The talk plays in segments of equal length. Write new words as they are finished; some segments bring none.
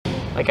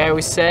Like I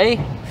always say,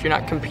 if you're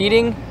not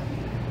competing,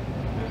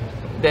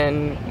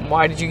 then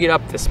why did you get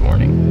up this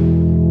morning?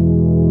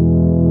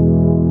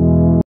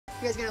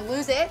 You guys gonna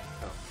lose it?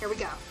 Here we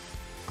go.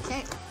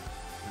 Okay.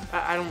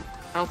 I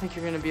don't think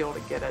you're gonna be able to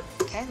get it.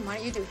 Okay, then why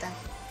don't you do it then?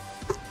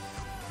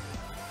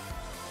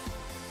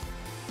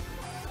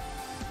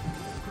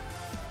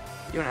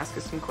 You wanna ask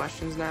us some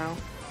questions now?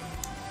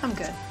 I'm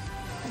good.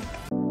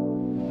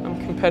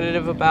 I'm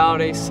competitive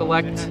about a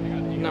select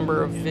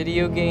number of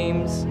video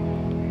games.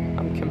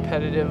 I'm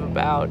competitive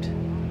about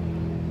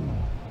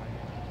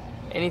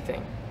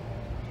anything.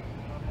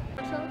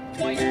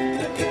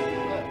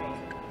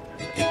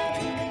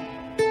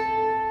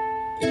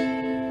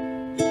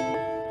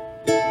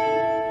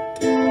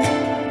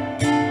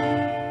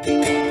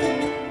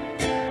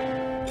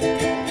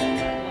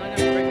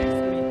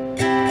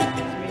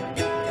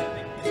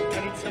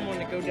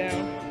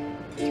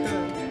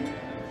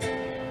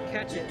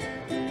 Catch it.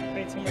 I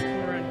need someone to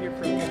come around here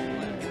for a little while.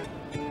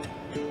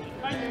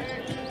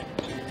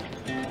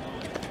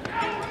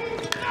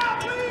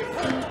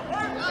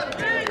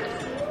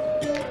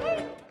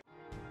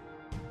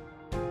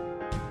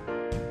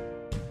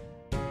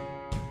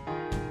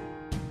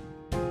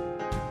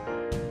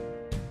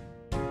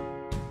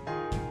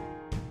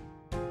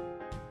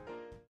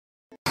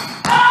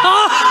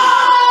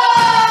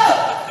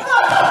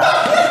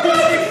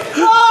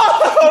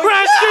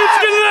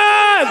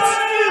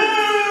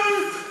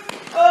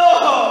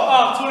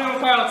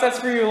 That's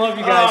for you. Love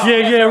you guys.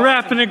 Yeah,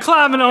 rapping and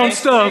climbing on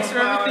stuff. Thanks for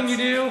everything you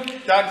do. You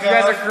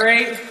guys are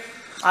great.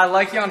 I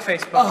like you on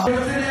Facebook.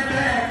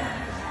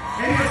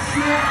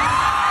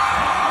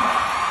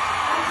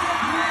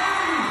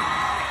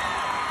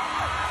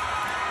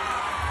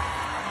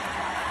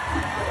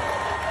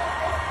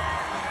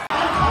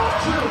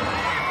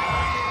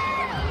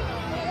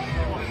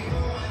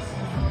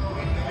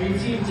 Are you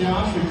Team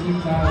Josh or Team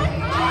Tyler?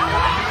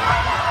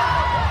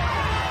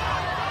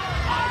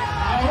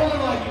 I really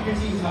like you for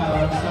Team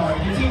Tyler, I'm sorry.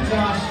 You're Team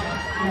Josh,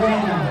 you're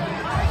well done.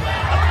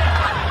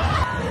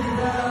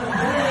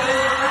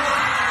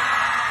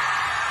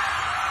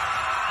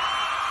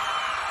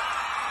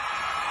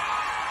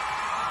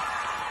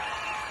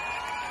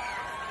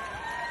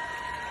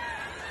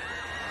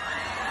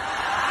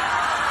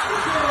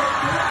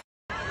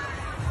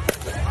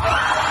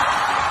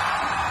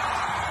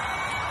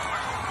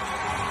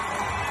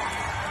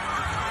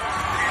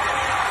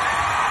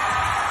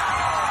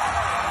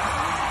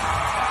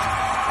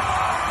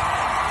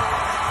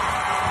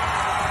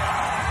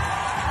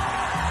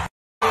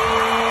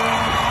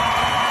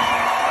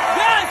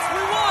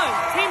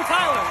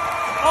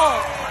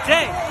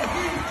 Day.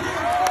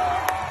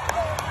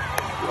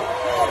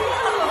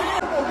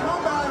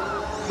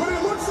 But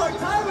it looks like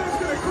Tyler's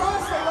going to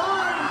cross the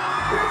line.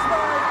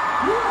 Pittsburgh,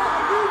 you have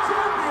a new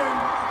champion,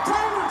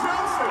 Tyler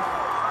Johnson.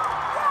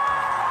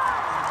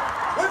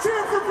 Let's hear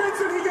it for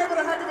Vincent. He gave it a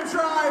heck of a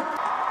try.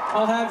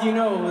 I'll have you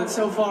know that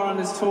so far on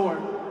this tour,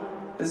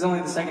 this is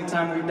only the second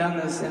time we've done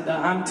this, and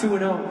I'm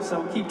 2-0,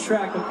 so keep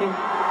track, okay?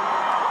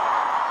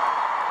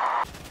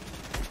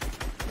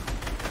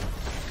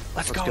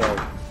 Let's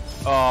go.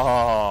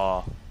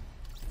 Oh.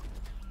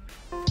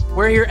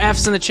 Where are your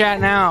F's in the chat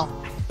now?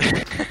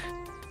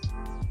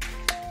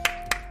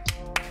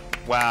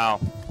 Wow.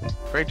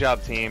 Great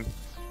job, team.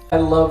 I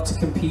love to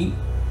compete.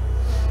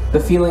 The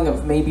feeling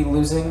of maybe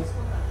losing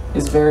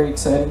is very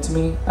exciting to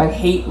me. I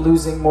hate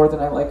losing more than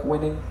I like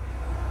winning.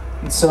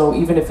 And so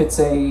even if it's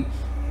a,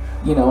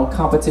 you know,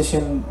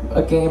 competition,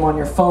 a game on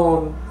your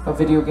phone, a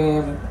video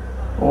game,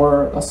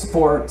 or a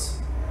sport,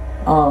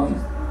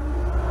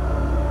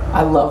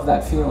 I love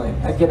that feeling.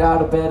 I get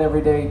out of bed every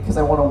day because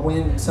I want to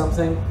win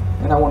something,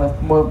 and I want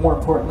to, more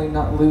importantly,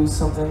 not lose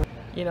something.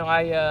 You know,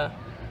 I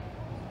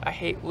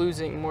hate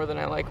losing more than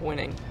I like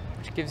winning,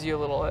 which gives you a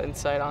little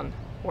insight on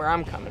where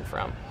I'm coming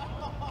from.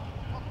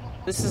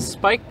 This is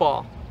spike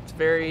ball. It's a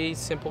very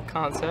simple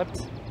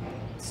concept.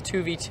 It's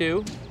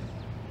 2v2,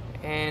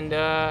 and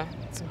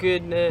it's a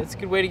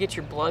good way to get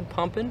your blood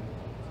pumping.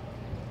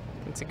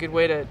 It's a good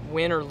way to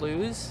win or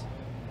lose.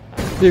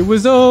 It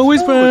was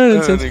always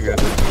burning.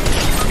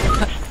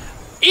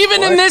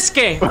 Even in this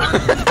game.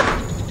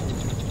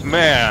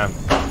 Man.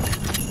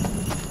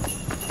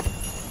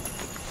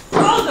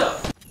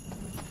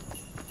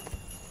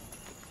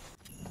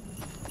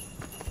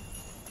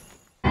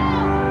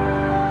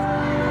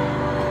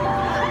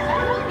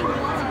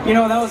 You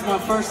know, that was my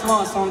first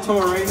loss on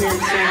tour right here in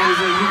San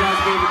Jose. You guys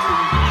gave it to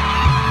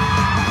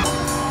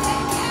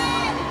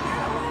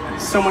me.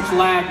 So much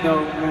lag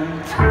though, man.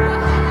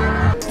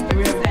 Do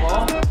we have a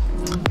ball?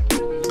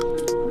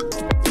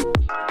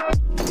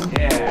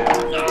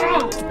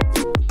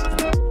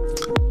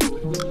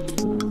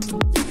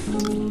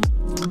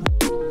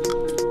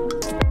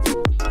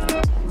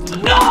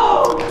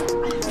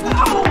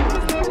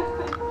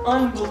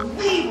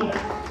 Unbelievable!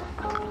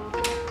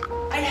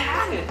 I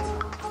had it!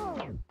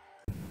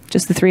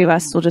 Just the three of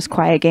us will just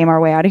quiet game our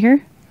way out of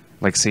here?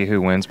 Like, see who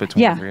wins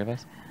between the three of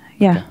us?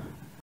 Yeah. Okay.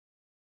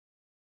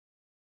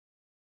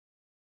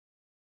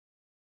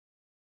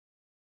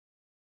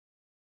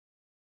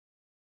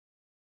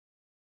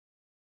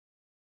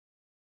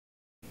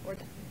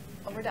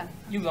 Oh, we're done.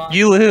 You lost.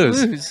 You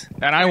lose.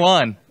 And I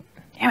won.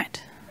 Damn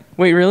it.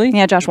 Wait, really?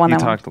 Yeah, Josh won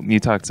that one. You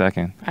talked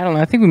second. I don't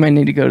know. I think we might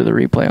need to go to the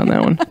replay on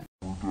that one.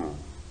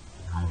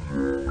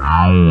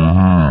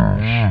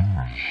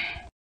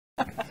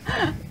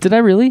 Did I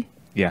really?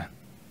 Yeah.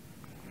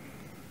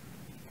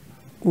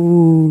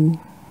 Ooh.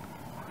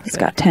 It's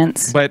got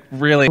tense. But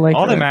really, Like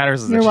all that that.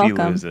 matters is You're that she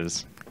welcome.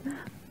 loses.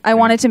 I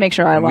wanted to make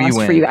sure I We lost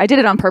for win. you. I did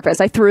it on purpose.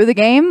 I threw the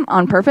game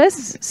on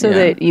purpose so Yeah.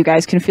 that you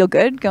guys can feel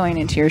good going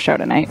into your show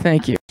tonight.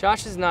 Thank you.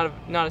 Josh is not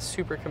a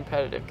super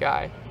competitive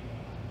guy,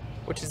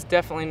 which is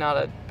definitely not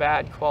a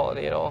bad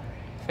quality at all.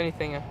 If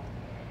anything,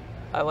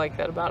 I like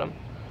that about him.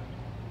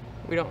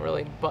 We don't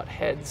really butt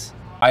heads.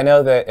 I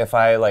know that if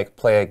I like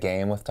play a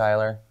game with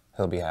Tyler,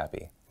 he'll be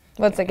happy.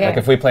 What's the game? Like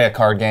if we play a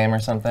card game or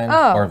something,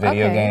 Oh, or a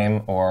video okay.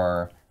 game,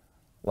 or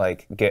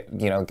like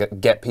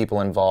get people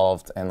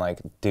involved and like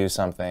do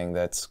something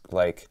that's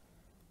like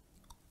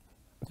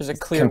There's a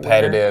clear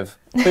competitive.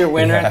 winner, clear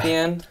winner Yeah. at the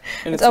end,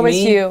 and it's always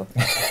me. you.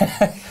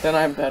 Then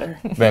I'm better.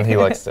 Then he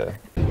likes to.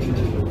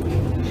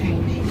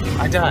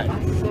 I died.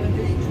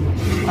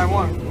 I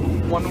won.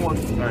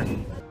 1-1. All right.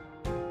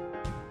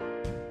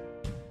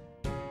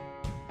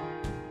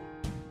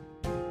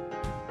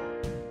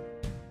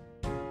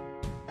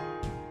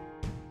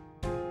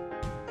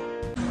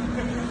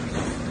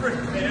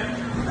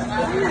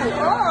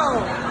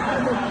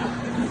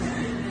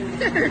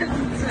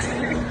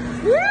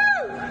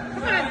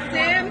 Come on,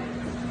 Sam.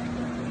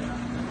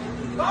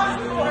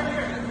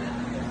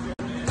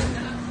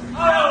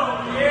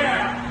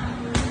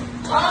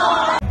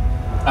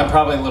 I'm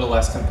probably a little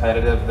less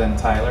competitive than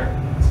Tyler,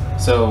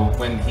 so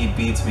when he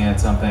beats me at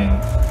something,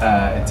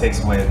 it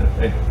takes away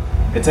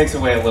it takes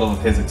away a little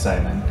of his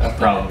excitement,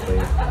 probably.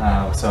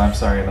 So I'm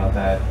sorry about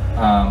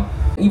that.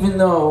 Even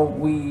though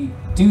we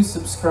do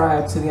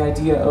subscribe to the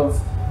idea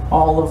of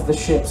all of the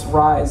ships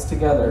rise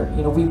together,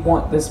 you know, we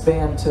want this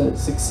band to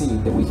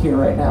succeed that we hear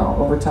right now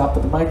over top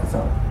of the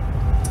microphone.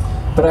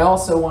 But I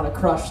also want to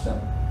crush them.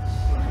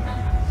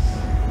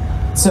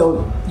 So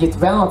you have to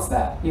balance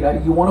that. You know,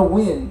 you want to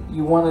win,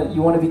 you want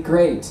to be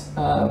great,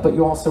 but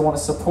you also want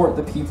to support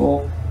the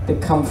people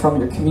that come from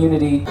your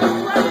community.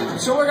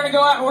 So we're gonna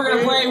go out and we're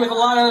gonna play with a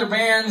lot of other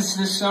bands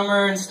this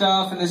summer and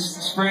stuff, and this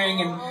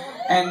spring,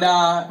 and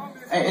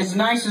as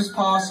nice as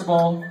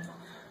possible,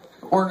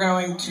 we're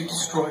going to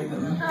destroy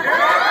them.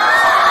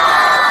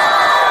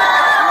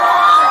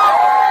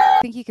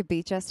 Think you could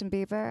beat Justin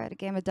Bieber at a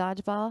game of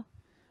dodgeball?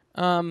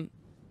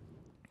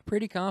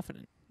 Pretty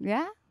confident.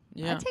 Yeah?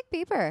 Yeah. I'd take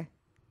Bieber.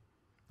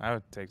 I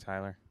would take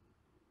Tyler.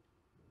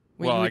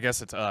 Wait, Well, you I would-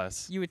 guess it's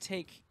us. You would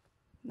take.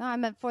 No, I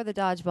meant for the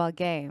dodgeball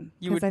game.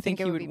 You would Because I think think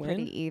it he would would be win?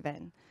 pretty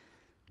even.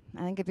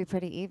 I think it'd be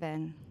pretty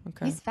even.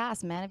 Okay. He's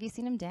fast, man. Have you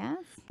seen him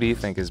dance? What do you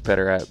think is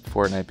better at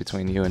Fortnite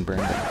between you and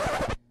Brandon?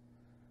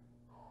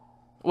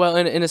 Well,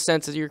 in a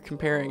sense, you're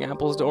comparing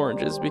apples to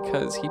oranges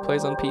because he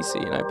plays on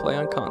PC and I play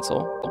on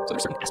console. So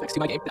there's certain aspects to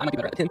my game that I might be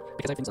better at than him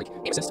because I have things like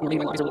aim assist, or maybe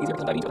my lobbies are a little easier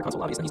because I'm diving into other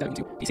console lobbies and he's diving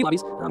into PC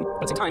lobbies. But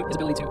at the same time, his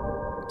ability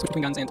to switch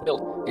between guns and to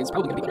build is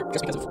probably going to be better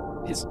just because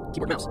of his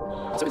keyboard and mouse.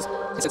 Also, his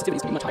sensitivity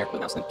is going to be much higher with a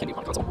mouse than can be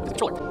on console with a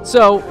controller.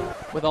 So,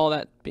 with all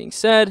that being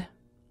said,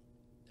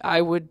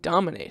 I would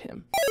dominate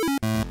him.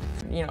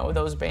 You know,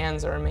 those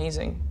bands are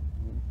amazing.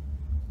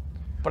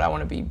 But I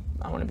want to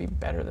be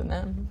better than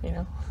them, you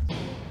know?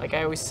 Like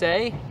I always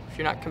say, if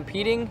you're not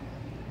competing,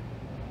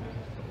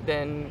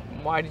 then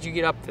why did you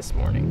get up this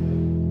morning?